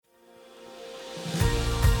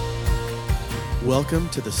Welcome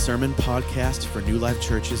to the Sermon Podcast for New Life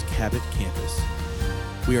Church's Cabot campus.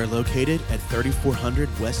 We are located at 3400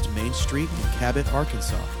 West Main Street in Cabot,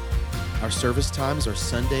 Arkansas. Our service times are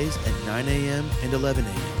Sundays at 9 a.m. and 11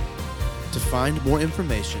 a.m. To find more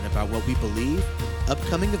information about what we believe,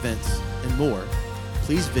 upcoming events, and more,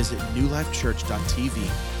 please visit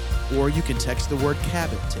newlifechurch.tv, or you can text the word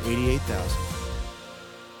Cabot to 88,000.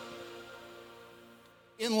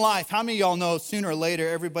 In life, how many of y'all know sooner or later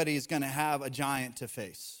everybody is going to have a giant to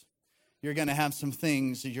face? You're going to have some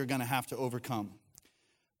things that you're going to have to overcome.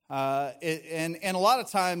 And a lot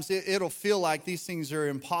of times it'll feel like these things are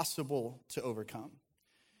impossible to overcome,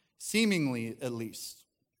 seemingly at least.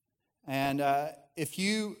 And if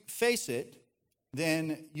you face it,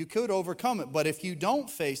 then you could overcome it. But if you don't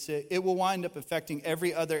face it, it will wind up affecting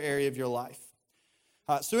every other area of your life.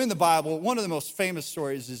 So in the Bible, one of the most famous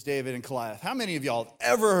stories is David and Goliath. How many of y'all have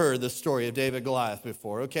ever heard the story of David and Goliath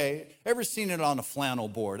before? Okay, ever seen it on a flannel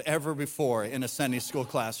board ever before in a Sunday school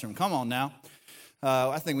classroom? Come on now.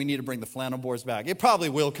 I think we need to bring the flannel boards back. It probably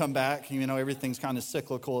will come back. You know, everything's kind of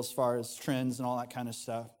cyclical as far as trends and all that kind of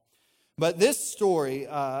stuff. But this story,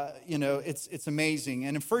 it's amazing.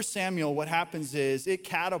 And in 1 Samuel, what happens is it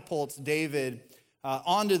catapults David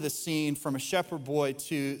onto the scene from a shepherd boy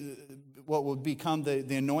to what would become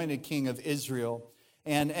the anointed king of Israel.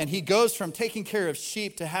 And he goes from taking care of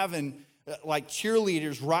sheep to having like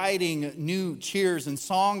cheerleaders writing new cheers and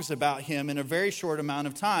songs about him in a very short amount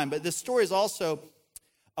of time. But this story is also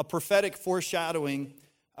a prophetic foreshadowing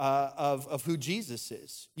of who Jesus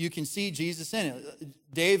is. You can see Jesus in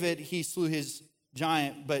it. David, he slew his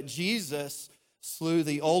giant, but Jesus slew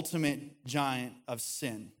the ultimate giant of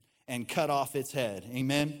sin and cut off its head.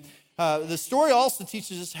 Amen. The story also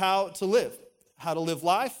teaches us how to live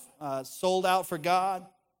life, sold out for God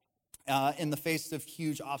in the face of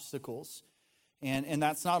huge obstacles. And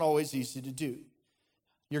that's not always easy to do.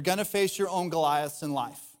 You're going to face your own Goliaths in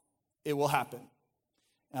life. It will happen.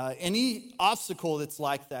 Any obstacle that's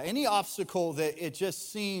like that, any obstacle that it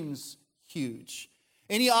just seems huge,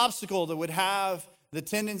 any obstacle that would have the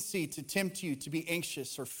tendency to tempt you to be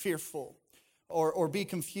anxious or fearful or be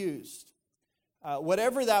confused,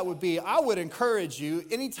 whatever that would be, I would encourage you,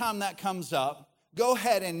 anytime that comes up, go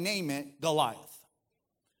ahead and name it Goliath.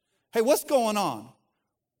 Hey, what's going on?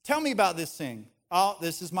 Tell me about this thing. Oh,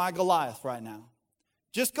 this is my Goliath right now.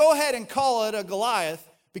 Just go ahead and call it a Goliath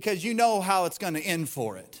because you know how it's going to end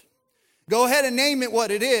for it. Go ahead and name it what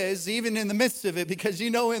it is, even in the midst of it, because you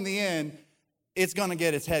know in the end, it's going to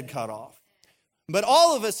get its head cut off. But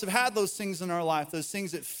all of us have had those things in our life, those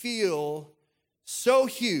things that feel so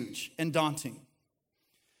huge and daunting.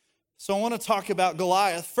 So I want to talk about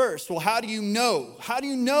Goliath first. Well, how do you know? How do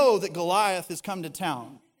you know that Goliath has come to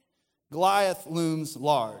town? Goliath looms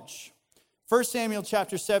large. 1 Samuel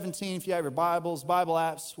chapter 17, if you have your Bibles, Bible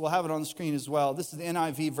apps, we'll have it on the screen as well. This is the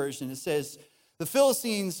NIV version. It says, the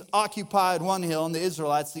Philistines occupied one hill and the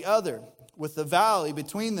Israelites the other. With the valley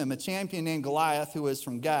between them, a champion named Goliath, who was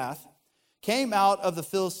from Gath, came out of the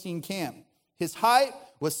Philistine camp. His height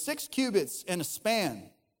was 6 cubits and a span.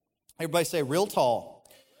 Everybody say real tall.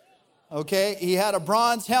 Okay, he had a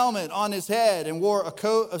bronze helmet on his head and wore a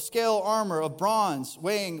coat of scale armor of bronze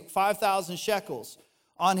weighing 5,000 shekels.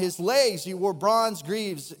 On his legs he wore bronze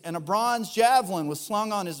greaves, and a bronze javelin was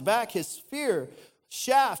slung on his back. His spear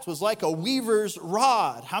shaft was like a weaver's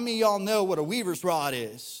rod. How many of y'all know what a weaver's rod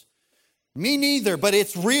is? Me neither, but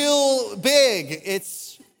it's real big.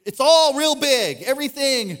 It's all real big.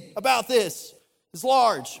 Everything about this is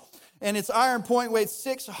large. And its iron point weighed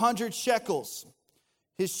 600 shekels.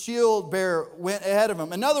 His shield bearer went ahead of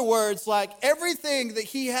him. In other words, like everything that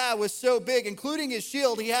he had was so big, including his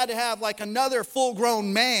shield, he had to have like another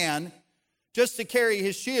full-grown man just to carry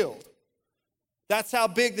his shield. That's how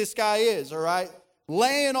big this guy is, all right?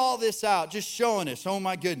 Laying all this out, just showing us, oh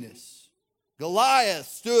my goodness. Goliath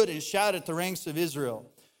stood and shouted at the ranks of Israel,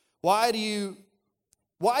 Why do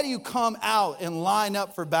you come out and line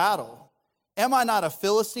up for battle? Am I not a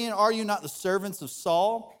Philistine? Are you not the servants of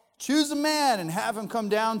Saul? Choose a man and have him come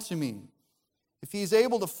down to me. If he's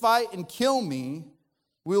able to fight and kill me,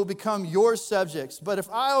 we will become your subjects. But if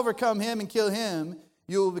I overcome him and kill him,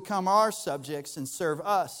 you will become our subjects and serve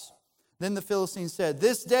us. Then the Philistines said,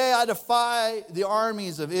 This day I defy the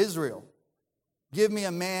armies of Israel. Give me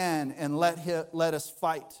a man and let us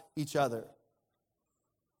fight each other.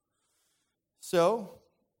 So,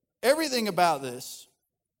 everything about this,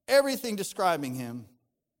 everything describing him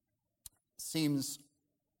seems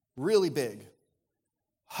really big,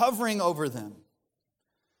 hovering over them.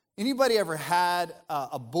 Anybody ever had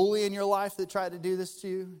a bully in your life that tried to do this to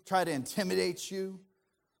you, try to intimidate you,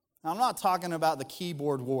 Now, I'm not talking about the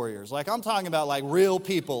keyboard warriors. Like, I'm talking about like real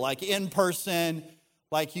people, like in person,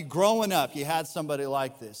 like you growing up, you had somebody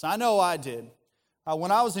like this. I know I did.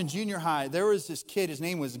 When I was in junior high, there was this kid, his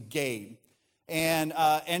name was Gabe. And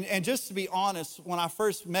just to be honest, when I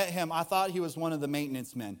first met him, I thought he was one of the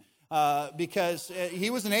maintenance men. Because he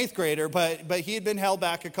was an 8th grader, but he had been held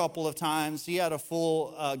back a couple of times. He had a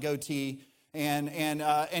full goatee, and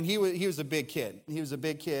he was a big kid. He was a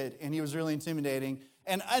big kid, and he was really intimidating.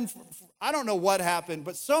 And I don't know what happened,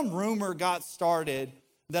 but some rumor got started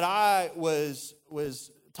that I was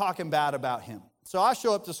talking bad about him. So I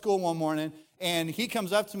show up to school one morning, and he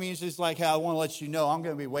comes up to me and he's like, "Hey, I want to let you know I'm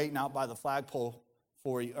going to be waiting out by the flagpole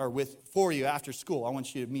for you after school. I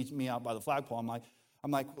want you to meet me out by the flagpole." I'm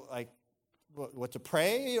like, what to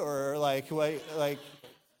pray, or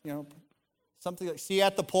something like, see you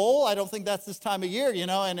at the pole? I don't think that's this time of year,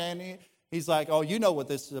 And he's like, "Oh, you know what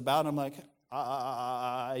this is about." And I'm like,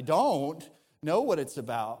 I don't know what it's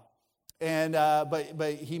about. And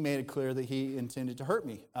but he made it clear that he intended to hurt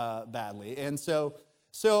me badly. And so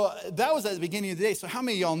that was at the beginning of the day. So how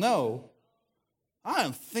many of y'all know I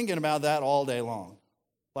am thinking about that all day long?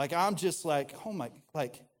 Like, I'm just like, oh my,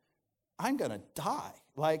 like, I'm going to die.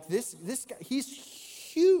 Like, this guy, he's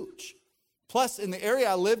huge. Plus, in the area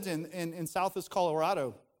I lived in Southwest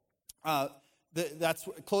Colorado, that's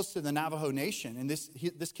close to the Navajo Nation, and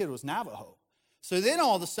this kid was Navajo. So then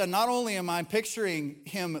all of a sudden, not only am I picturing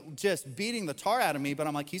him just beating the tar out of me, but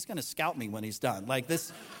I'm like, he's going to scout me when he's done. Like,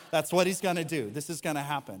 that's what he's going to do. This is going to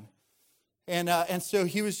happen. And so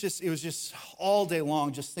it was just all day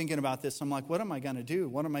long just thinking about this. I'm like, what am I going to do?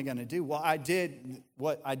 What am I going to do? Well, I did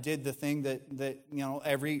the thing that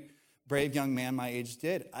every brave young man my age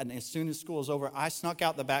did. And as soon as school was over, I snuck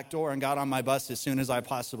out the back door and got on my bus as soon as I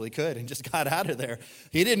possibly could and just got out of there.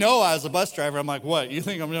 He didn't know I was a bus driver. I'm like, what? You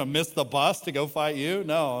think I'm going to miss the bus to go fight you?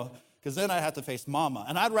 No, because then I'd have to face mama.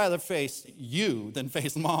 And I'd rather face you than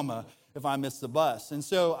face mama if I miss the bus. And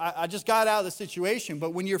so I just got out of the situation. But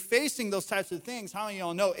when you're facing those types of things, how many of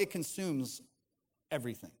y'all know it consumes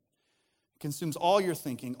everything? It consumes all your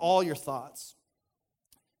thinking, all your thoughts.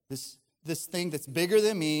 This thing that's bigger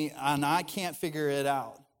than me, and I can't figure it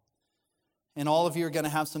out. And all of you are going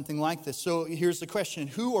to have something like this. So here's the question.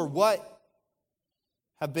 Who or what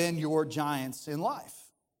have been your giants in life?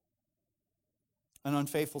 An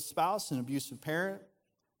unfaithful spouse, an abusive parent,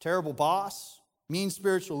 terrible boss, mean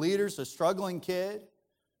spiritual leaders, a struggling kid.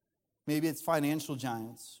 Maybe it's financial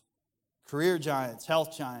giants, career giants,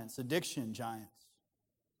 health giants, addiction giants.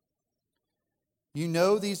 You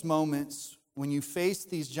know these moments when you face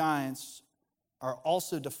these giants are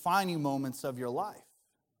also defining moments of your life.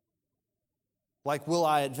 Like, will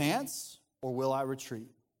I advance or will I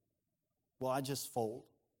retreat? Will I just fold?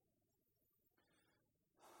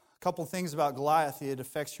 A couple things about Goliath, it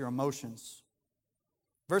affects your emotions.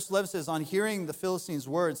 Verse 11 says, on hearing the Philistines'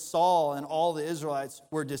 words, Saul and all the Israelites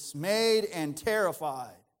were dismayed and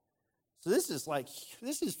terrified. So this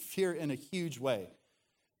is fear in a huge way.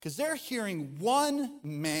 Because they're hearing one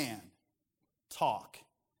man talk,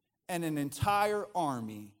 and an entire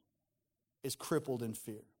army is crippled in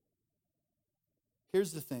fear.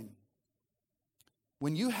 Here's the thing.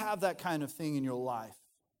 When you have that kind of thing in your life,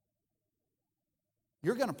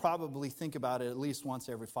 you're going to probably think about it at least once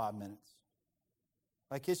every 5 minutes.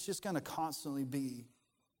 Like, it's just going to constantly be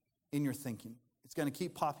in your thinking. It's going to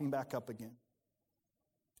keep popping back up again.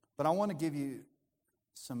 But I want to give you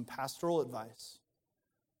some pastoral advice.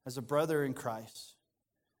 As a brother in Christ,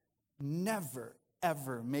 never,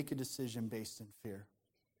 ever make a decision based in fear.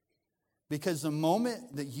 Because the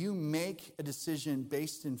moment that you make a decision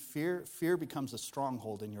based in fear, fear becomes a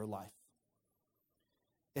stronghold in your life.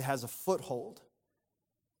 It has a foothold.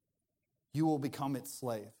 You will become its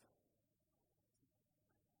slave.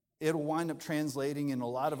 It'll wind up translating in a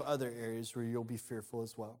lot of other areas where you'll be fearful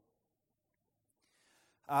as well.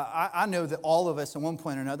 I know that all of us at one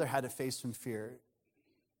point or another had to face some fear.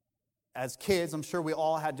 As kids, I'm sure we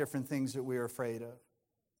all had different things that we were afraid of.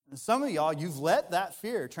 And some of y'all, you've let that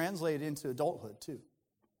fear translate into adulthood too.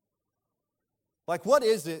 Like, what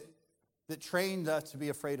is it that trained us to be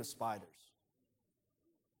afraid of spiders?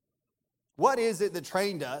 What is it that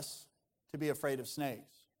trained us to be afraid of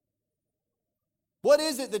snakes? What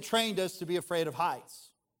is it that trained us to be afraid of heights?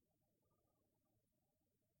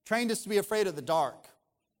 Trained us to be afraid of the dark.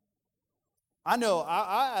 I know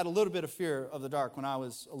I had a little bit of fear of the dark when I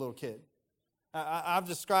was a little kid. I've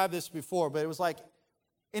described this before, but it was like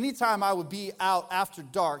anytime I would be out after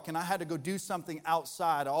dark and I had to go do something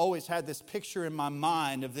outside, I always had this picture in my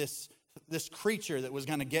mind of this creature that was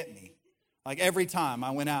going to get me. Like every time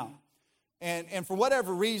I went out. And for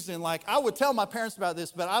whatever reason, like I would tell my parents about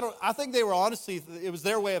this, but I think they were honestly, it was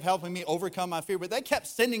their way of helping me overcome my fear, but they kept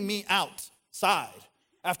sending me outside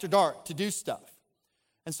after dark to do stuff.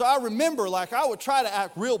 And so I remember like I would try to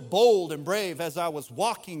act real bold and brave as I was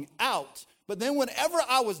walking out. But then whenever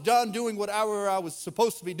I was done doing whatever I was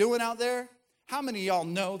supposed to be doing out there, how many of y'all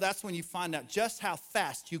know that's when you find out just how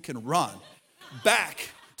fast you can run back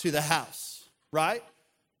to the house, right?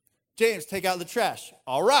 James, take out the trash.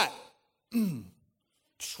 All right.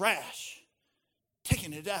 Trash.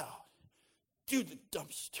 Taking it out. Do the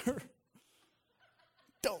dumpster.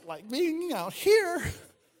 Don't like being out here.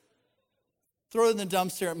 Throw it in the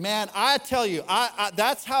dumpster. Man, I tell you,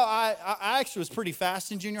 that's how I actually was pretty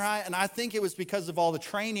fast in junior high, and I think it was because of all the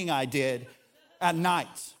training I did at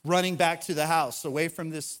night, running back to the house, away from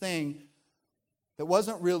this thing that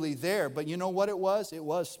wasn't really there. But you know what it was? It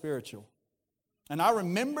was spiritual. And I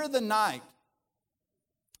remember the night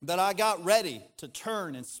that I got ready to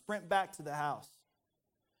turn and sprint back to the house,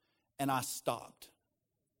 and I stopped.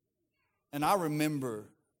 And I remember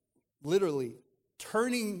literally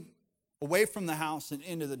turning away from the house and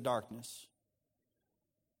into the darkness.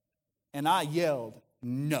 And I yelled,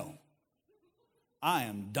 no, I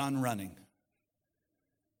am done running.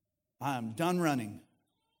 I am done running.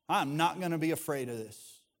 I'm not going to be afraid of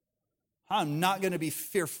this. I'm not going to be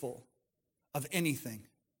fearful of anything.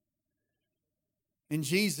 In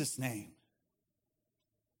Jesus' name,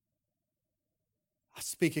 I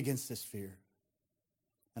speak against this fear.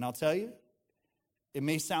 And I'll tell you, it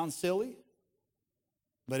may sound silly,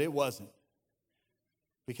 but it wasn't.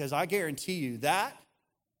 Because I guarantee you that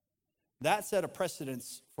set a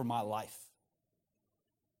precedence for my life.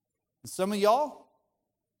 And some of y'all,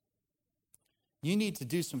 you need to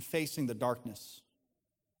do some facing the darkness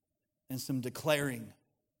and some declaring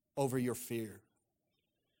over your fear.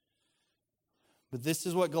 But this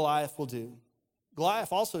is what Goliath will do.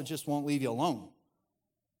 Goliath also just won't leave you alone.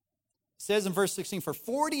 It says in verse 16, for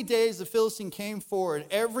 40 days the Philistine came forward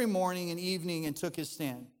every morning and evening and took his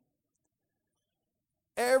stand.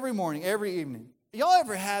 Every morning, every evening. Y'all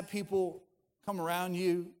ever had people come around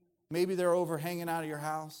you, maybe they're over hanging out at your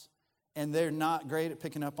house, and they're not great at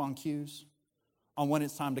picking up on cues on when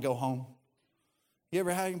it's time to go home? You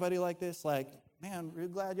ever had anybody like this? Like, man, real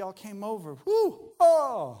glad y'all came over. Whoo,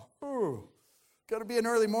 oh, ooh. Got to be an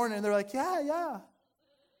early morning. And they're like, yeah.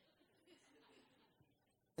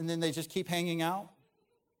 And then they just keep hanging out.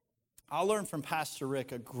 I learned from Pastor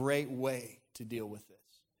Rick a great way to deal with this.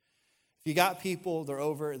 If you got people, they're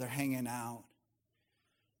over, they're hanging out,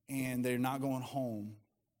 and they're not going home,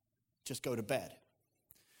 just go to bed.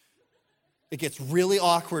 It gets really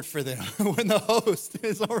awkward for them when the host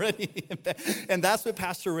is already in bed. And that's what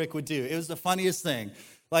Pastor Rick would do. It was the funniest thing.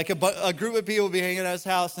 Like a group of people would be hanging at his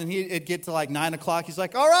house, and it'd get to like 9 o'clock. He's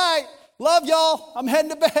like, all right, love y'all. I'm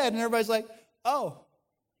heading to bed. And everybody's like, oh,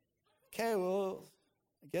 okay, well,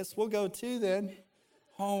 I guess we'll go too then.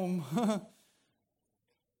 Home.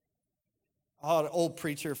 I had an old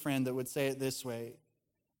preacher friend that would say it this way.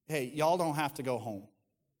 Hey, y'all don't have to go home,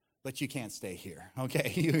 but you can't stay here,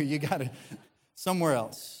 okay? You got to somewhere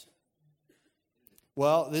else.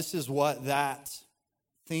 Well, this is what that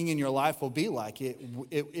thing in your life will be like.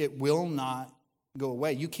 It will not go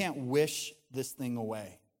away. You can't wish this thing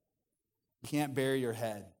away. You can't bury your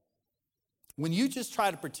head. When you just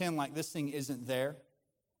try to pretend like this thing isn't there,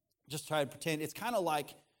 just try to pretend, it's kind of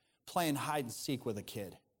like playing hide and seek with a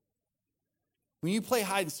kid. When you play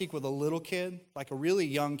hide and seek with a little kid, like a really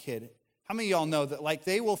young kid, how many of y'all know that like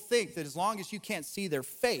they will think that as long as you can't see their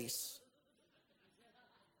face,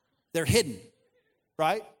 they're hidden,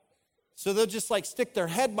 right? So they'll just like stick their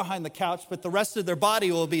head behind the couch, but the rest of their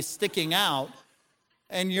body will be sticking out.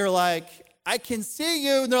 And you're like, I can see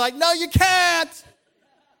you. And they're like, no, you can't.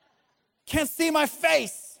 Can't see my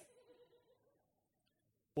face.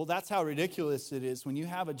 Well, that's how ridiculous it is when you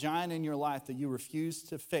have a giant in your life that you refuse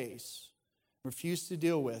to face, refuse to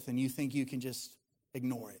deal with, and you think you can just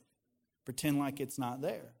ignore it, pretend like it's not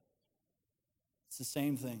there. It's the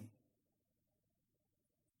same thing.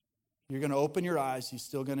 You're going to open your eyes, he's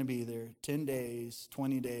still going to be there. 10 days,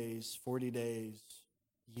 20 days, 40 days,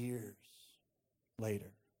 years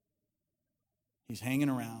later. He's hanging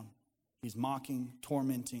around. He's mocking,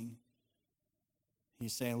 tormenting.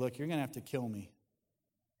 He's saying, look, you're going to have to kill me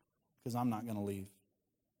because I'm not going to leave.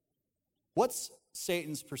 What's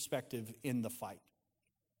Satan's perspective in the fight?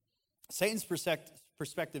 Satan's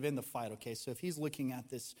perspective in the fight, okay, so if he's looking at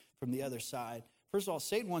this from the other side, first of all,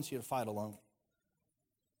 Satan wants you to fight alone.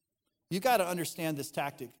 You got to understand this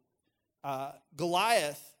tactic.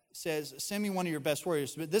 Goliath says, send me one of your best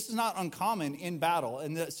warriors. But this is not uncommon in battle,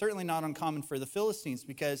 and it's certainly not uncommon for the Philistines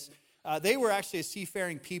because They were actually a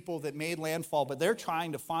seafaring people that made landfall, but they're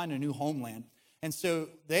trying to find a new homeland. And so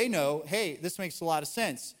they know, hey, this makes a lot of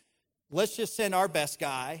sense. Let's just send our best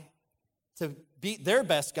guy to beat their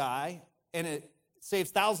best guy, and it saves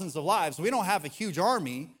thousands of lives. We don't have a huge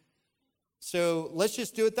army, so let's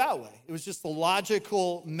just do it that way. It was just the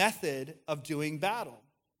logical method of doing battle.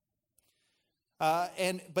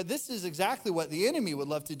 But this is exactly what the enemy would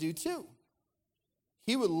love to do too.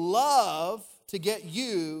 He would love to get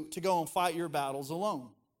you to go and fight your battles alone.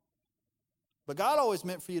 But God always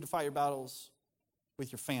meant for you to fight your battles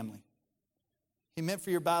with your family. He meant for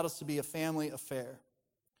your battles to be a family affair.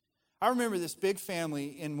 I remember this big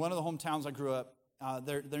family in one of the hometowns I grew up.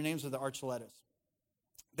 Their names are the Archulettas.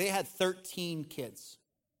 They had 13 kids.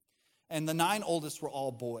 And the 9 oldest were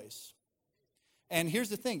all boys. And here's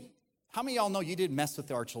the thing. How many of y'all know you didn't mess with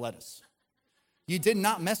the Archulettas? You did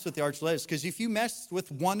not mess with the Archulettas, because if you messed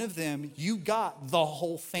with one of them, you got the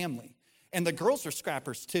whole family. And the girls are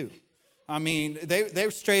scrappers too. I mean, they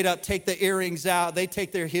straight up take the earrings out. They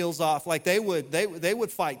take their heels off. Like they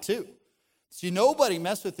would fight too. See, nobody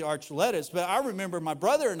messed with the Archulettas. But I remember my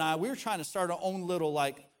brother and I, we were trying to start our own little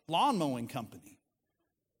lawn mowing company.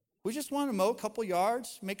 We just wanted to mow a couple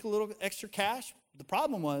yards, make a little extra cash. The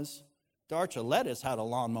problem was the Archulettas had a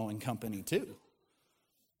lawn mowing company too.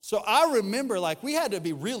 So I remember we had to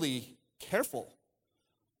be really careful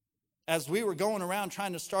as we were going around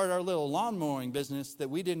trying to start our little lawn mowing business that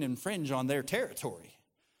we didn't infringe on their territory.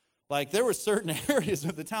 There were certain areas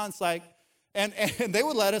of the town, it's and they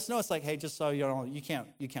would let us know, it's hey, just so you know, you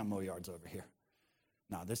can't mow yards over here.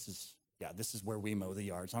 No, this is where we mow the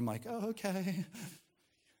yards. I'm like, oh, okay.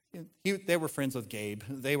 They were friends with Gabe.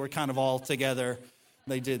 They were kind of all together.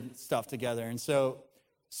 They did stuff together. And so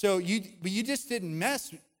you just didn't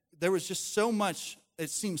mess. There was just so much.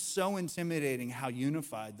 It seemed so intimidating how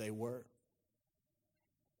unified they were.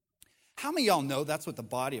 How many of y'all know that's what the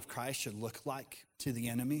body of Christ should look like to the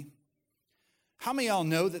enemy? How many of y'all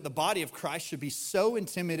know that the body of Christ should be so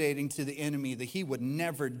intimidating to the enemy that he would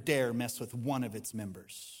never dare mess with one of its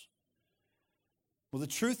members? Well, the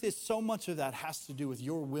truth is, so much of that has to do with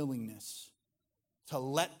your willingness to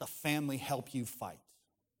let the family help you fight.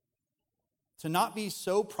 To not be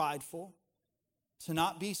so prideful, to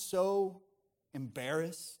not be so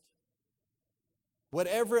embarrassed,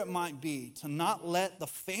 whatever it might be, to not let the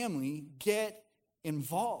family get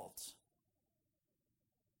involved.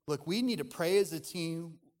 Look, we need to pray as a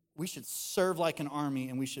team. We should serve like an army,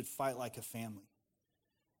 and we should fight like a family.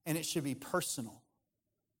 And it should be personal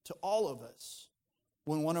to all of us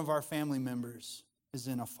when one of our family members is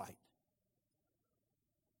in a fight.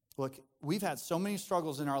 Look, we've had so many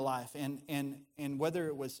struggles in our life, and whether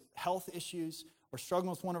it was health issues or struggling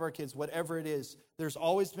with one of our kids, whatever it is, there's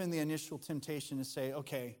always been the initial temptation to say,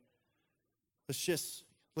 okay, let's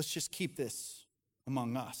just keep this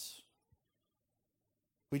among us.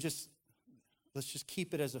 Let's just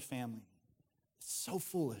keep it as a family. It's so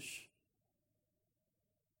foolish.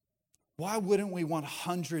 Why wouldn't we want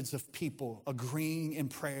hundreds of people agreeing in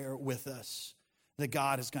prayer with us that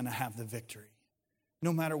God is going to have the victory,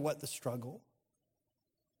 no matter what the struggle?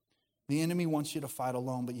 The enemy wants you to fight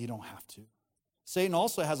alone, but you don't have to. Satan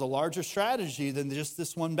also has a larger strategy than just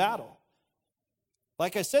this one battle.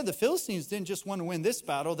 Like I said, the Philistines didn't just want to win this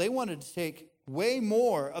battle. They wanted to take way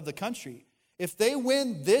more of the country. If they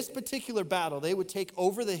win this particular battle, they would take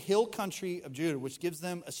over the hill country of Judah, which gives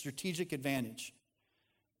them a strategic advantage.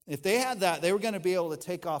 If they had that, they were going to be able to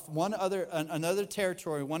take off another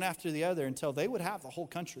territory, one after the other, until they would have the whole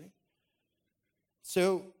country.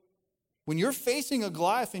 So when you're facing a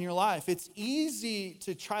Goliath in your life, it's easy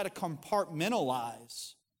to try to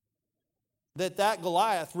compartmentalize that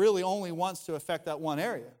Goliath really only wants to affect that one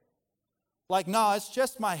area. No, it's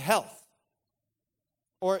just my health,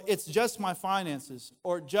 or it's just my finances,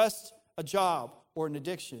 or just a job, or an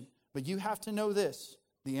addiction. But you have to know this: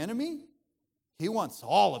 the enemy, he wants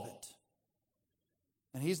all of it.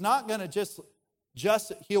 And he's not going to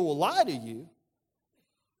he will lie to you.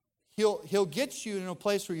 He'll get you in a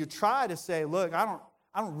place where you try to say, look,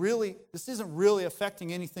 this isn't really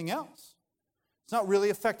affecting anything else. It's not really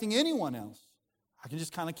affecting anyone else. I can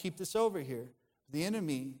just kind of keep this over here. The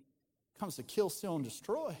enemy comes to kill, steal, and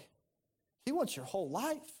destroy. He wants your whole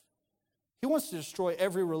life. He wants to destroy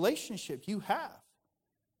every relationship you have.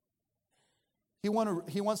 He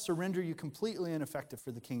wants to render you completely ineffective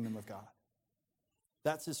for the kingdom of God.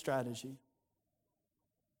 That's his strategy.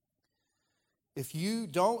 If you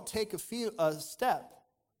don't take a step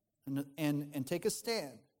and take a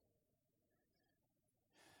stand,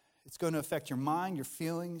 it's going to affect your mind, your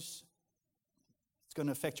feelings. It's going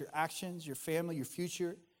to affect your actions, your family, your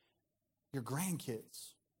future, your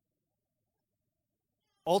grandkids.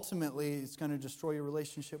 ultimately it's going to destroy your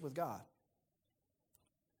relationship with God.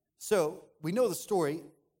 So we know the story.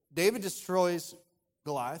 David destroys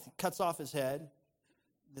Goliath. He cuts off his head.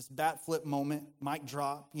 This bat flip moment, mic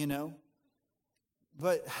drop,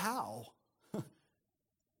 But how? If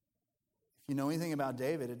you know anything about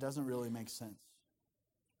David, it doesn't really make sense.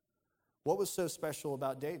 What was so special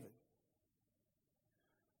about David?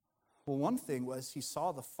 Well, one thing was he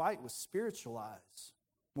saw the fight with spiritual eyes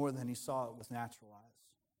more than he saw it with natural eyes.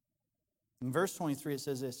 In verse 23, it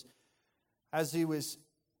says this: as he was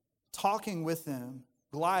talking with him,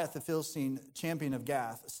 Goliath, the Philistine champion of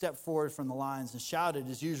Gath, stepped forward from the lines and shouted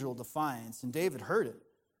his usual defiance, and David heard it.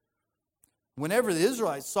 Whenever the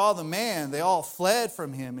Israelites saw the man, they all fled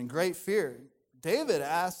from him in great fear. David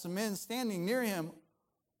asked the men standing near him,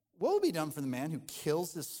 what will be done for the man who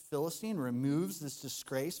kills this Philistine, removes this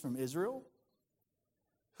disgrace from Israel?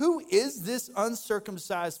 Who is this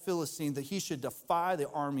uncircumcised Philistine that he should defy the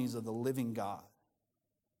armies of the living God?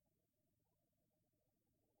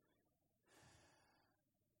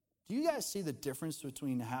 Do you guys see the difference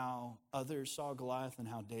between how others saw Goliath and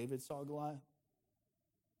how David saw Goliath?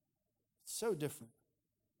 It's so different.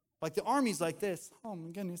 Like the army's like this. Oh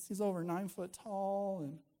my goodness, he's over 9 foot tall,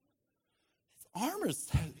 and his armor's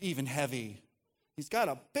even heavy. He's got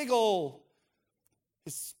a big old,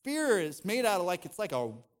 his spear is made out of it's like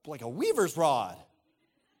a weaver's rod.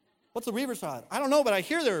 What's a weaver's rod? I don't know, but I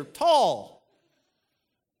hear they're tall.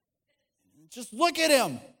 Just look at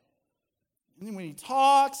him. And then when he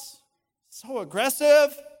talks, so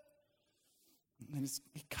aggressive. And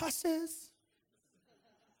he cusses.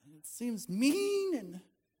 And it seems mean. And I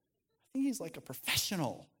think he's like a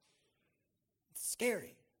professional. It's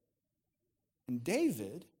scary. And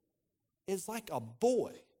David is like a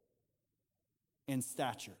boy in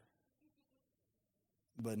stature,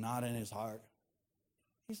 but not in his heart.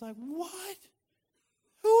 He's like, what?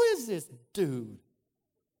 Who is this dude?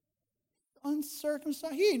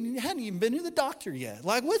 Uncircumcised. He hadn't even been to the doctor yet.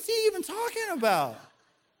 Like, what's he even talking about?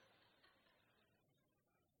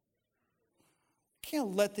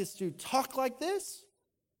 Can't let this dude talk like this.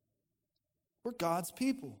 We're God's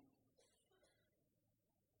people.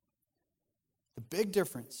 The big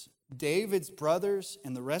difference, David's brothers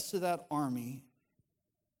and the rest of that army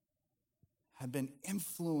have been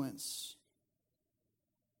influenced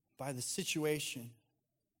by the situation.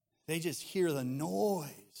 They just hear the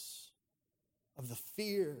noise of the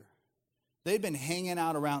fear. They'd been hanging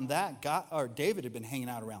out around that. David had been hanging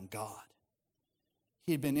out around God.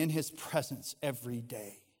 He had been in his presence every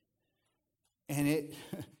day. And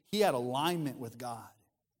he had alignment with God.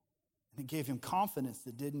 And it gave him confidence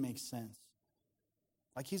that didn't make sense.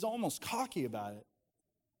 Like he's almost cocky about it.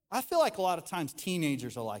 I feel like a lot of times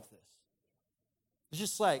teenagers are like this. It's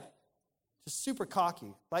just super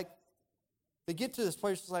cocky. Like they get to this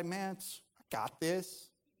place, it's like, man, I got this.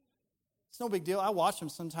 It's no big deal. I watch them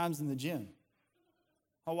sometimes in the gym.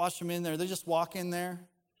 I watch them in there. They just walk in there.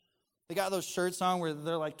 They got those shirts on where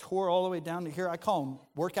they're like tore all the way down to here. I call them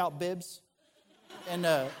workout bibs. And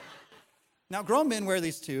now grown men wear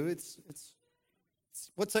these too. It's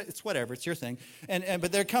whatever. It's your thing.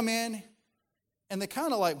 But they come in and they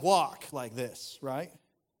kind of like walk like this, right?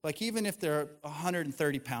 Like even if they're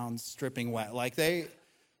 130 pounds stripping wet, like they.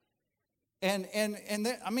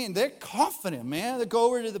 They're confident, man. They go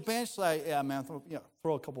over to the bench like, yeah, man,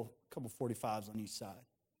 throw a couple 45s on each side.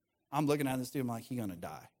 I'm looking at this dude, I'm like, he's going to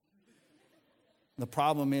die. The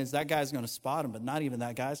problem is that guy's going to spot him, but not even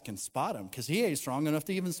that guy can spot him because he ain't strong enough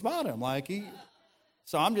to even spot him.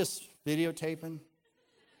 So I'm just videotaping.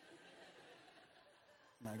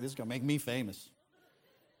 Like, this is going to make me famous.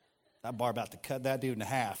 That bar about to cut that dude in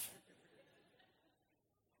half.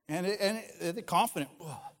 And they're confident.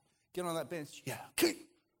 Get on that bench. Yeah.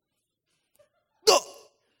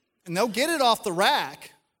 And they'll get it off the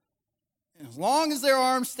rack. And as long as their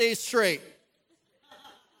arm stays straight,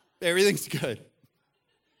 everything's good.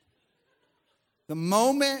 The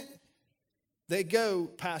moment they go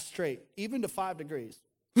past straight, even to 5 degrees,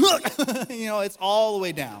 it's all the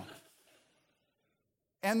way down.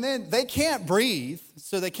 And then they can't breathe,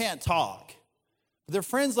 so they can't talk. Their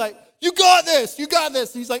friend's like, you got this. And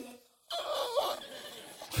he's like,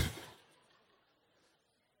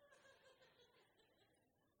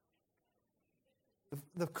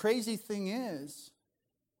 The crazy thing is,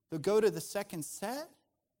 they'll go to the second set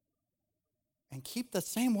and keep the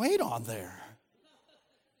same weight on there.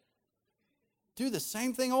 Do the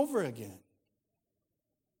same thing over again.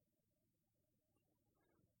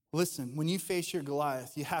 Listen, when you face your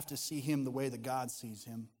Goliath, you have to see him the way that God sees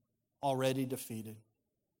him, already defeated.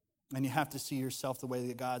 And you have to see yourself the way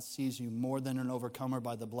that God sees you, more than an overcomer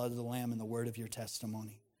by the blood of the Lamb and the word of your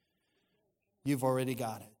testimony. You've already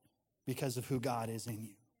got it because of who God is in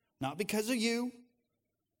you. Not because of you.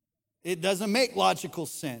 It doesn't make logical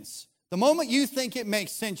sense. The moment you think it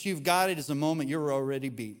makes sense, you've got it, is the moment you're already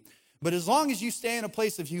beat. But as long as you stay in a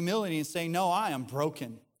place of humility and say, no, I am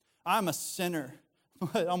broken. I'm a sinner.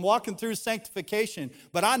 I'm walking through sanctification,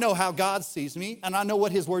 but I know how God sees me, and I know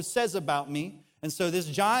what his word says about me. And so this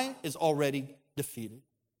giant is already defeated.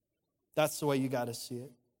 That's the way you got to see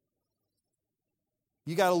it.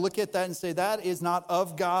 You got to look at that and say, that is not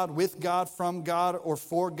of God, with God, from God, or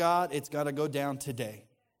for God. It's got to go down today,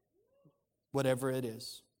 whatever it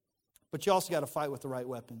is. But you also got to fight with the right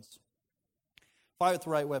weapons. Fight with the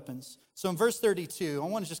right weapons. So in verse 32, I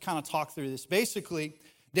want to just kind of talk through this. Basically,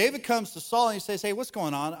 David comes to Saul and he says, hey, what's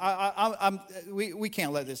going on? We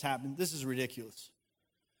can't let this happen. This is ridiculous.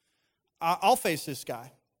 I'll face this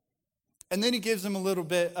guy. And then he gives him a little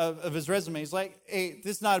bit of his resume. He's like, hey,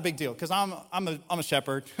 this is not a big deal because I'm a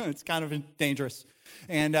shepherd. It's kind of dangerous.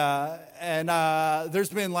 And there's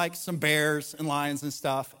been like some bears and lions and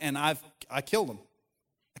stuff, and I killed them.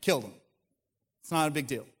 It's not a big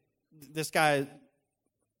deal. This guy,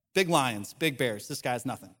 big lions, big bears. This guy's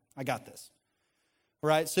nothing. I got this.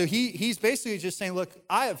 Right? So he's basically just saying, look,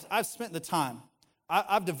 I've spent the time.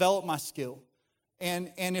 I've developed my skill.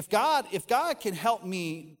 And if God can help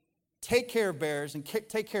me take care of bears and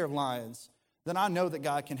take care of lions, then I know that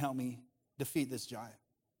God can help me defeat this giant.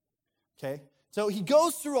 Okay? So he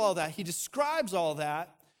goes through all that. He describes all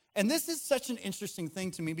that. And this is such an interesting thing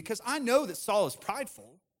to me because I know that Saul is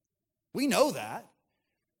prideful. We know that.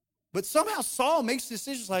 But somehow Saul makes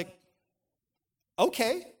decisions like,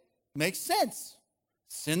 okay, makes sense.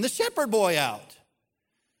 Send the shepherd boy out.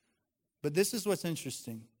 But this is what's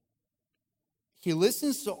interesting. He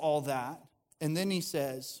listens to all that, and then he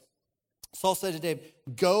says, Saul said to David,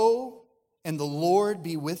 go and the Lord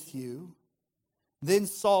be with you. Then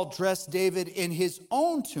Saul dressed David in his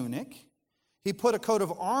own tunic. He put a coat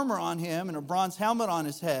of armor on him and a bronze helmet on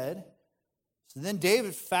his head. So then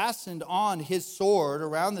David fastened on his sword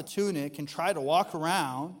around the tunic and tried to walk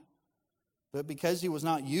around. But because he was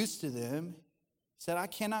not used to them, he said, I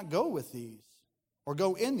cannot go with these or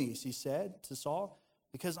go in these, he said to Saul,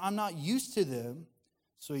 because I'm not used to them.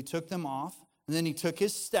 So he took them off. And then he took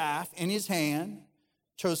his staff in his hand,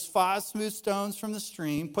 chose 5 smooth stones from the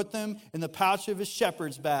stream, put them in the pouch of his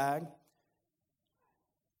shepherd's bag.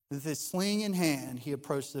 With his sling in hand, he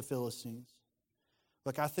approached the Philistines.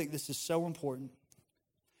 Look, I think this is so important.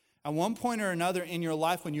 At one point or another in your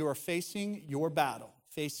life, when you are facing your battle,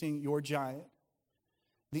 facing your giant,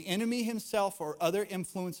 the enemy himself or other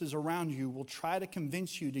influences around you will try to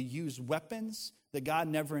convince you to use weapons that God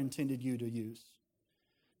never intended you to use,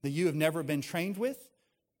 that you have never been trained with,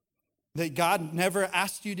 that God never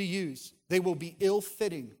asked you to use. They will be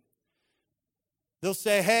ill-fitting. They'll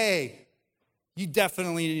say, hey, you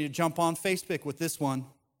definitely need to jump on Facebook with this one.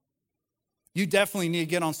 You definitely need to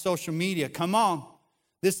get on social media. Come on.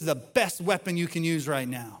 This is the best weapon you can use right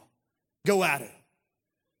now. Go at it.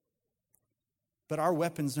 But our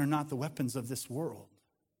weapons are not the weapons of this world.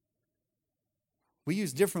 We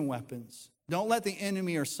use different weapons. Don't let the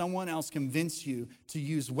enemy or someone else convince you to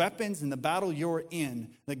use weapons in the battle you're in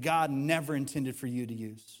that God never intended for you to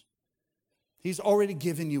use. He's already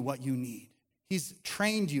given you what you need. He's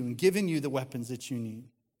trained you and given you the weapons that you need.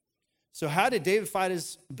 So how did David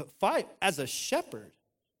fight as a shepherd?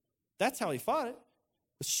 That's how he fought it.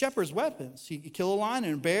 With shepherd's weapons. He killed a lion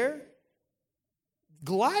and a bear.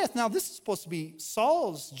 Goliath, now this is supposed to be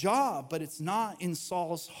Saul's job, but it's not in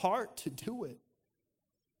Saul's heart to do it.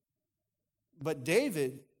 But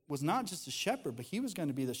David was not just a shepherd, but he was going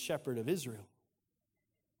to be the shepherd of Israel.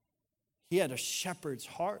 He had a shepherd's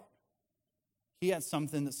heart. He had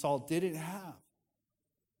something that Saul didn't have.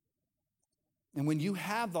 And when you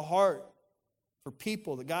have the heart for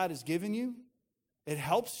people that God has given you, it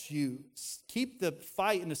helps you keep the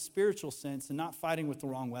fight in a spiritual sense and not fighting with the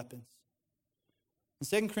wrong weapons.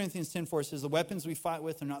 In 2 Corinthians 10:4 it says, the weapons we fight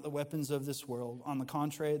with are not the weapons of this world. On the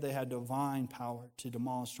contrary, they had divine power to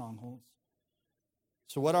demolish strongholds.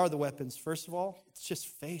 So what are the weapons? First of all, it's just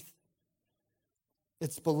faith.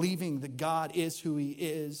 It's believing that God is who he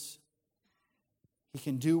is. He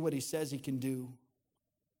can do what he says he can do.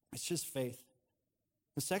 It's just faith.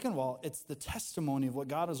 The second of all, it's the testimony of what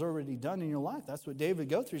God has already done in your life. That's what David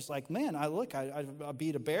go through. He's like, man, I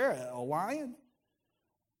beat a bear, a lion.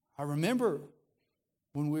 I remember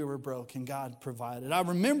when we were broke and God provided. I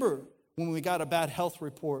remember when we got a bad health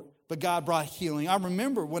report, but God brought healing. I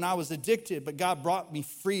remember when I was addicted, but God brought me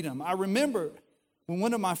freedom. I remember when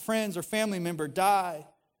one of my friends or family member died,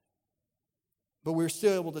 but we're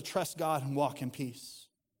still able to trust God and walk in peace.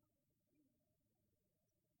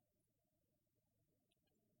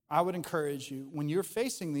 I would encourage you, when you're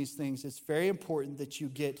facing these things, it's very important that you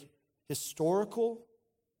get historical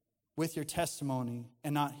with your testimony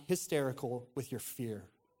and not hysterical with your fear.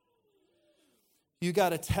 You got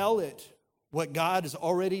to tell it what God has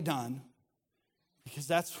already done, because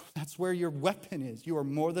that's where your weapon is. You are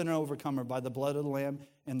more than an overcomer by the blood of the Lamb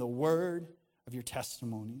and the word of your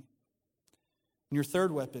testimony. And your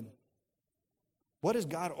third weapon, what has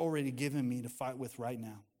God already given me to fight with right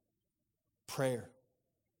now? Prayer.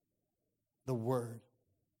 The word.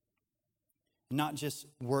 And not just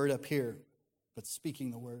word up here, but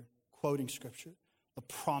speaking the word, quoting scripture, the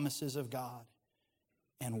promises of God,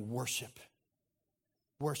 and worship.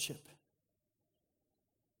 Worship.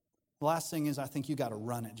 The last thing is, I think you got to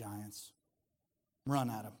run at giants. Run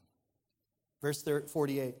at them. Verse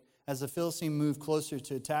 48, as the Philistine moved closer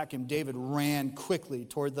to attack him, David ran quickly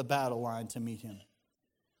toward the battle line to meet him.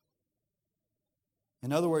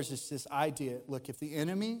 In other words, it's this idea, look, if the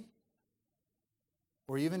enemy,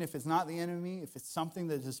 or even if it's not the enemy, if it's something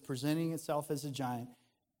that is presenting itself as a giant,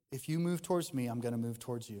 if you move towards me, I'm going to move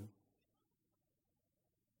towards you.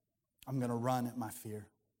 I'm going to run at my fear.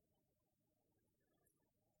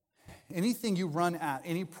 Anything you run at,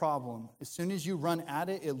 any problem, as soon as you run at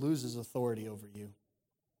it, it loses authority over you.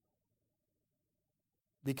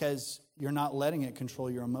 Because you're not letting it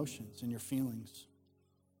control your emotions and your feelings.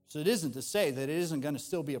 So it isn't to say that it isn't going to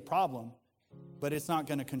still be a problem, but it's not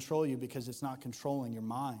going to control you because it's not controlling your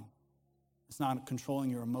mind. It's not controlling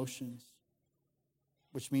your emotions,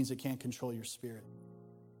 which means it can't control your spirit.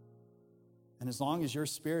 And as long as your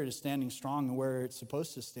spirit is standing strong and where it's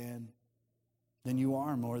supposed to stand, then you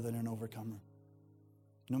are more than an overcomer,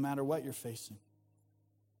 no matter what you're facing.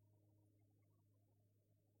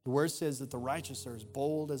 The word says that the righteous are as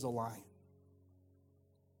bold as a lion.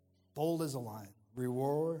 Bold as a lion. We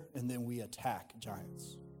roar and then we attack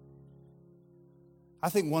giants. I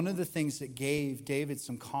think one of the things that gave David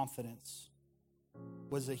some confidence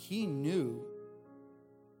was that he knew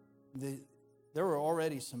that there were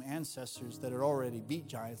already some ancestors that had already beat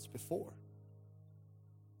giants before.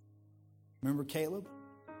 Remember Caleb?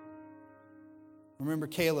 Remember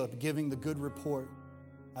Caleb giving the good report.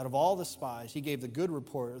 Out of all the spies, he gave the good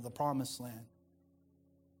report of the promised land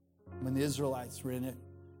when the Israelites were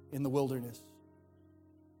in the wilderness.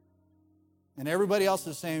 And everybody else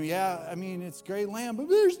is saying, yeah, I mean, it's great land, but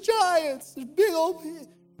there's giants. There's big old... And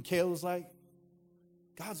Caleb was like,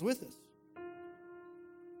 God's with us.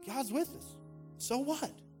 God's with us. So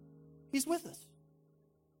what? He's with us.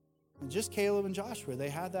 And just Caleb and Joshua, they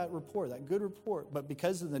had that report, that good report. But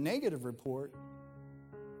because of the negative report,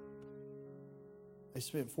 they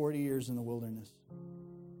spent 40 years in the wilderness.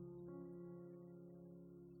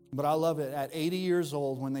 But I love it. At 80 years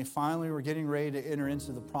old, when they finally were getting ready to enter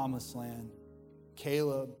into the promised land,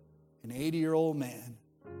 Caleb, an 80-year-old man,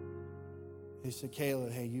 he said,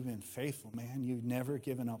 Caleb, hey, you've been faithful, man. You've never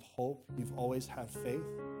given up hope. You've always had faith.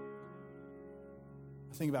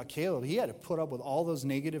 I think about Caleb. He had to put up with all those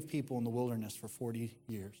negative people in the wilderness for 40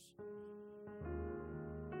 years.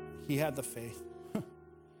 He had the faith.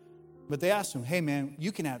 But they asked him, hey, man,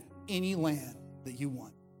 you can have any land that you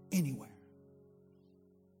want, anywhere.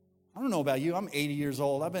 I don't know about you. I'm 80 years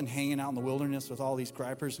old. I've been hanging out in the wilderness with all these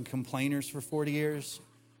gripers and complainers for 40 years.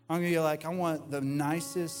 I'm going to be like, I want the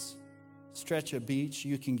nicest stretch of beach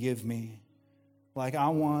you can give me. Like,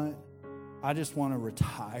 I just want to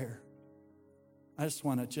retire. I just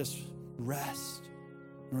want to just rest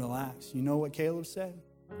and relax. You know what Caleb said?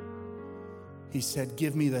 He said,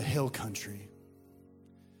 give me the hill country.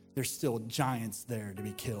 There's still giants there to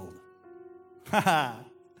be killed. I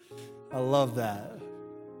love that.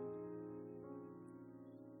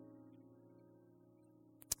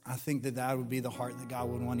 I think that would be the heart that God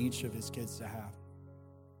would want each of his kids to have.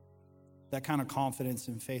 That kind of confidence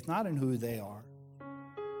and faith, not in who they are,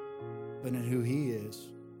 but in who he is.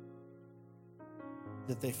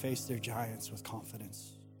 That they face their giants with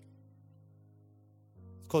confidence.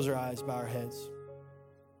 Let's close our eyes, bow our heads.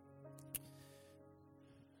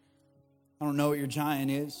 I don't know what your giant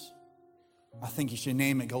is. I think you should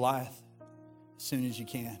name it Goliath as soon as you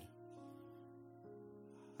can.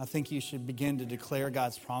 I think you should begin to declare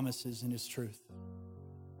God's promises and his truth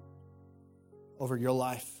over your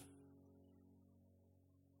life.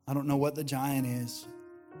 I don't know what the giant is,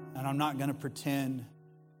 and I'm not going to pretend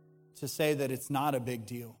to say that it's not a big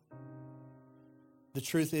deal. The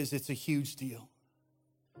truth is, it's a huge deal.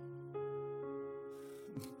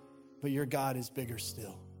 But your God is bigger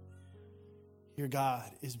still. Your God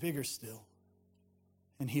is bigger still.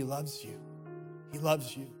 And he loves you. He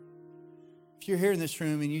loves you. If you're here in this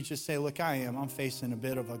room and you just say, look, I'm facing a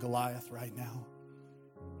bit of a Goliath right now.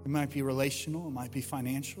 It might be relational, it might be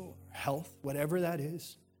financial, health, whatever that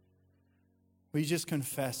is. Will you just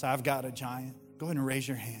confess, I've got a giant? Go ahead and raise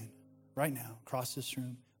your hand right now across this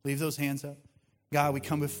room. Leave those hands up. God, we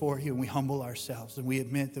come before you and we humble ourselves and we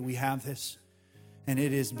admit that we have this and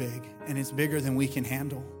it is big and it's bigger than we can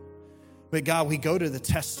handle. But God, we go to the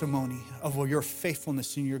testimony of your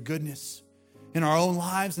faithfulness and your goodness in our own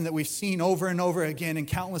lives and that we've seen over and over again in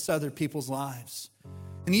countless other people's lives.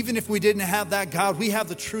 And even if we didn't have that, God, we have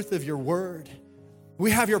the truth of your word.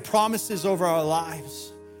 We have your promises over our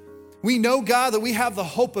lives. We know, God, that we have the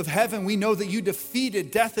hope of heaven. We know that you defeated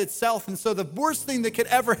death itself. And so the worst thing that could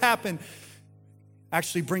ever happen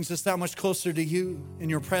actually brings us that much closer to you in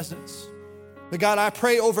your presence. But God, I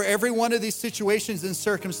pray over every one of these situations and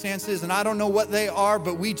circumstances, and I don't know what they are,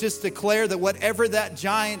 but we just declare that whatever that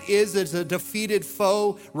giant is a defeated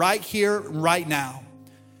foe right here, right now.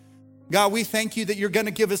 God, we thank you that you're going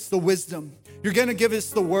to give us the wisdom. You're going to give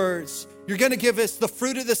us the words. You're going to give us the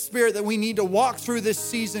fruit of the Spirit that we need to walk through this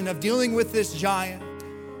season of dealing with this giant.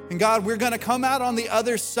 And God, we're going to come out on the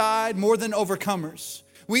other side more than overcomers.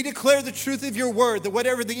 We declare the truth of your word, that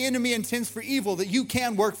whatever the enemy intends for evil, that you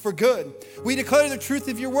can work for good. We declare the truth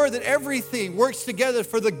of your word, that everything works together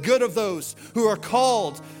for the good of those who are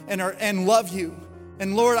called and love you.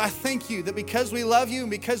 And Lord, I thank you that because we love you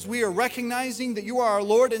and because we are recognizing that you are our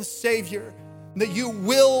Lord and Savior, that you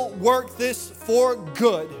will work this for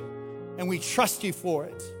good. And we trust you for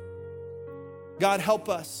it. God, help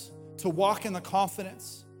us to walk in the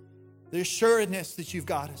confidence, the assuredness that you've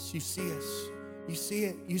got us. You see us. You see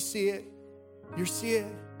it. You see it. You see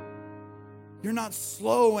it. You're not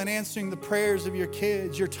slow in answering the prayers of your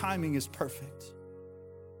kids. Your timing is perfect.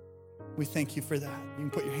 We thank you for that. You can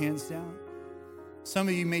put your hands down. Some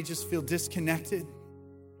of you may just feel disconnected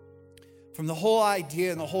from the whole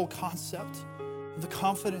idea and the whole concept of the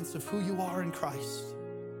confidence of who you are in Christ.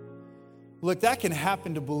 Look, that can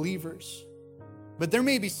happen to believers. But there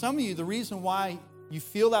may be some of you, the reason why you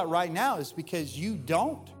feel that right now is because you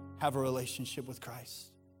don't have a relationship with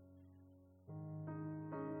Christ.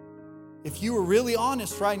 If you were really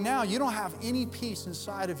honest right now, you don't have any peace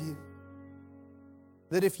inside of you.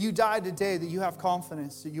 That if you died today, that you have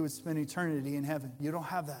confidence that you would spend eternity in heaven. You don't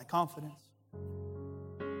have that confidence.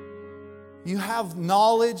 You have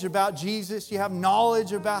knowledge about Jesus. You have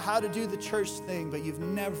knowledge about how to do the church thing, but you've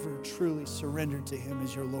never truly surrendered to him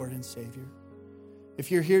as your Lord and Savior.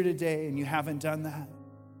 If you're here today and you haven't done that,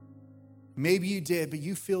 maybe you did, but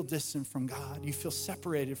you feel distant from God. You feel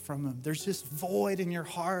separated from him. There's this void in your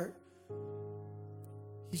heart.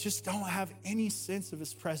 You just don't have any sense of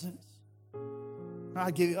his presence.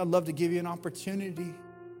 I'd love to give you an opportunity,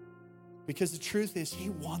 because the truth is he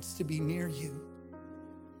wants to be near you.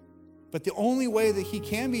 But the only way that he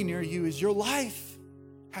can be near you is your life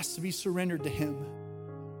has to be surrendered to him.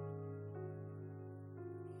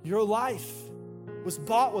 Your life was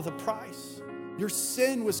bought with a price. Your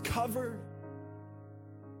sin was covered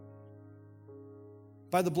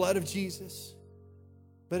by the blood of Jesus.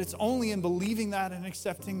 But it's only in believing that and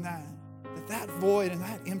accepting that void and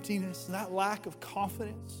that emptiness and that lack of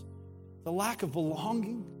confidence, the lack of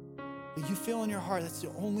belonging that you feel in your heart, that's the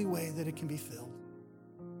only way that it can be filled.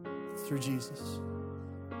 It's through Jesus.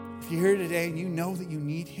 If you're here today and you know that you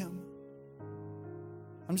need him,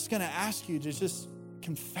 I'm just going to ask you to just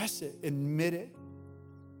confess it, admit it.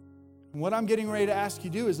 And what I'm getting ready to ask you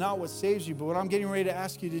to do is not what saves you, but what I'm getting ready to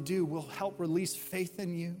ask you to do will help release faith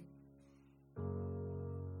in you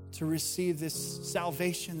to receive this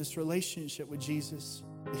salvation, this relationship with Jesus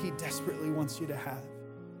that he desperately wants you to have.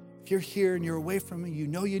 If you're here and you're away from him, you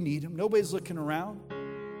know you need him. Nobody's looking around.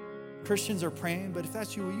 Christians are praying, but if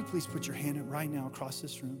that's you, will you please put your hand up right now across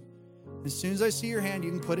this room? As soon as I see your hand, you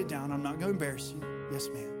can put it down. I'm not going to embarrass you. Yes,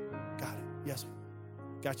 ma'am. Got it. Yes,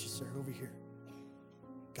 ma'am. Got you, sir. Over here.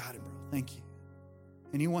 Got it, bro. Thank you.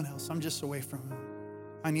 Anyone else? I'm just away from him.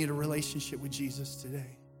 I need a relationship with Jesus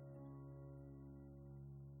today.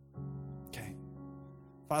 Okay.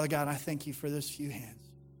 Father God, I thank you for those few hands.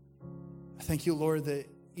 I thank you, Lord, that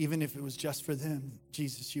even if it was just for them,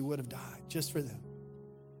 Jesus, you would have died just for them.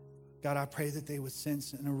 God, I pray that they would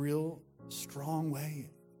sense in a real strong way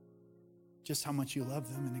just how much you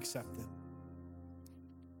love them and accept them.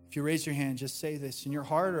 If you raise your hand, just say this in your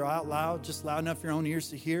heart or out loud, just loud enough for your own ears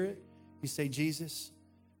to hear it. You say, Jesus,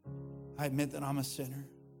 I admit that I'm a sinner,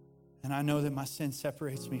 and I know that my sin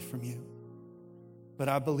separates me from you. But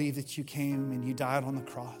I believe that you came and you died on the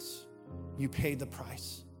cross. You paid the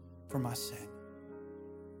price for my sin.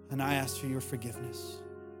 And I ask for your forgiveness.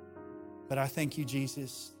 But I thank you,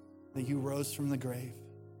 Jesus, that you rose from the grave.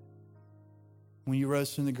 When you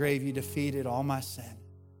rose from the grave, you defeated all my sin.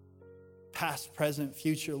 Past, present,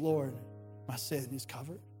 future, Lord, my sin is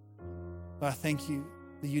covered. Lord, I thank you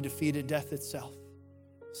that you defeated death itself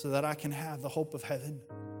so that I can have the hope of heaven.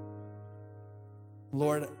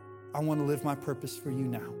 Lord, I want to live my purpose for you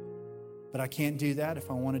now, but I can't do that if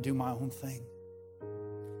I want to do my own thing.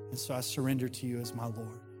 And so I surrender to you as my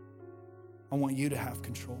Lord. I want you to have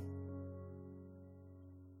control.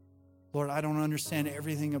 Lord, I don't understand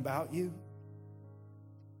everything about you.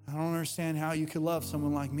 I don't understand how you could love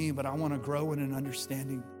someone like me, but I want to grow in an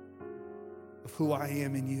understanding of who I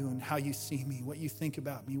am in you and how you see me, what you think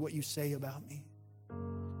about me, what you say about me.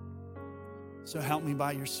 So help me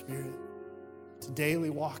by your Spirit to daily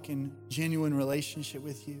walk in genuine relationship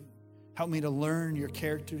with you. Help me to learn your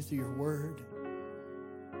character through your word.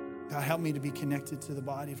 God, help me to be connected to the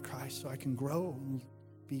body of Christ so I can grow and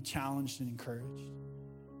be challenged and encouraged.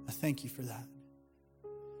 I thank you for that.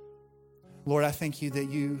 Lord, I thank you that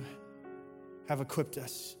you have equipped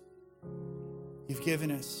us. You've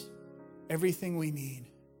given us everything we need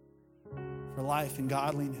for life and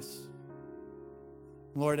godliness.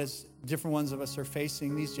 Lord, as different ones of us are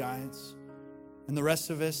facing these giants, and the rest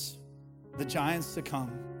of us, the giants to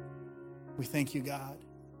come, we thank you, God,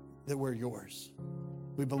 that we're yours.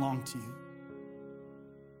 We belong to you.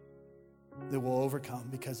 That we'll overcome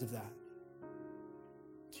because of that.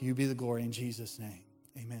 To you be the glory in Jesus' name.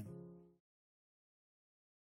 Amen.